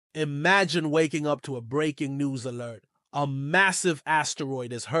Imagine waking up to a breaking news alert. A massive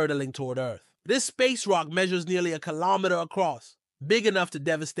asteroid is hurtling toward Earth. This space rock measures nearly a kilometer across, big enough to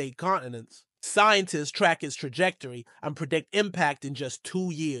devastate continents. Scientists track its trajectory and predict impact in just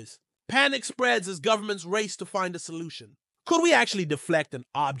 2 years. Panic spreads as governments race to find a solution. Could we actually deflect an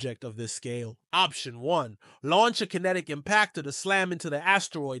object of this scale? Option 1. Launch a kinetic impactor to slam into the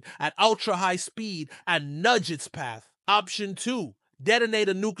asteroid at ultra-high speed and nudge its path. Option 2. Detonate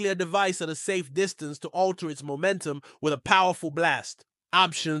a nuclear device at a safe distance to alter its momentum with a powerful blast.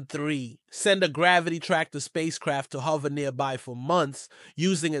 Option 3. Send a gravity-tracked spacecraft to hover nearby for months,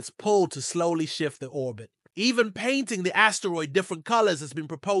 using its pull to slowly shift the orbit. Even painting the asteroid different colors has been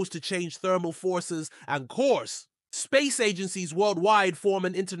proposed to change thermal forces and course. Space agencies worldwide form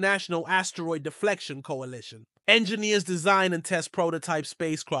an international asteroid deflection coalition. Engineers design and test prototype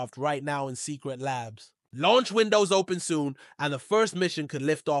spacecraft right now in secret labs. Launch windows open soon, and the first mission could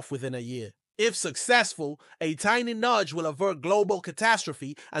lift off within a year. If successful, a tiny nudge will avert global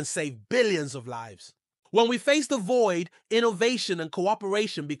catastrophe and save billions of lives. When we face the void, innovation and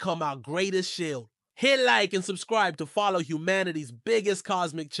cooperation become our greatest shield. Hit like and subscribe to follow humanity's biggest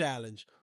cosmic challenge.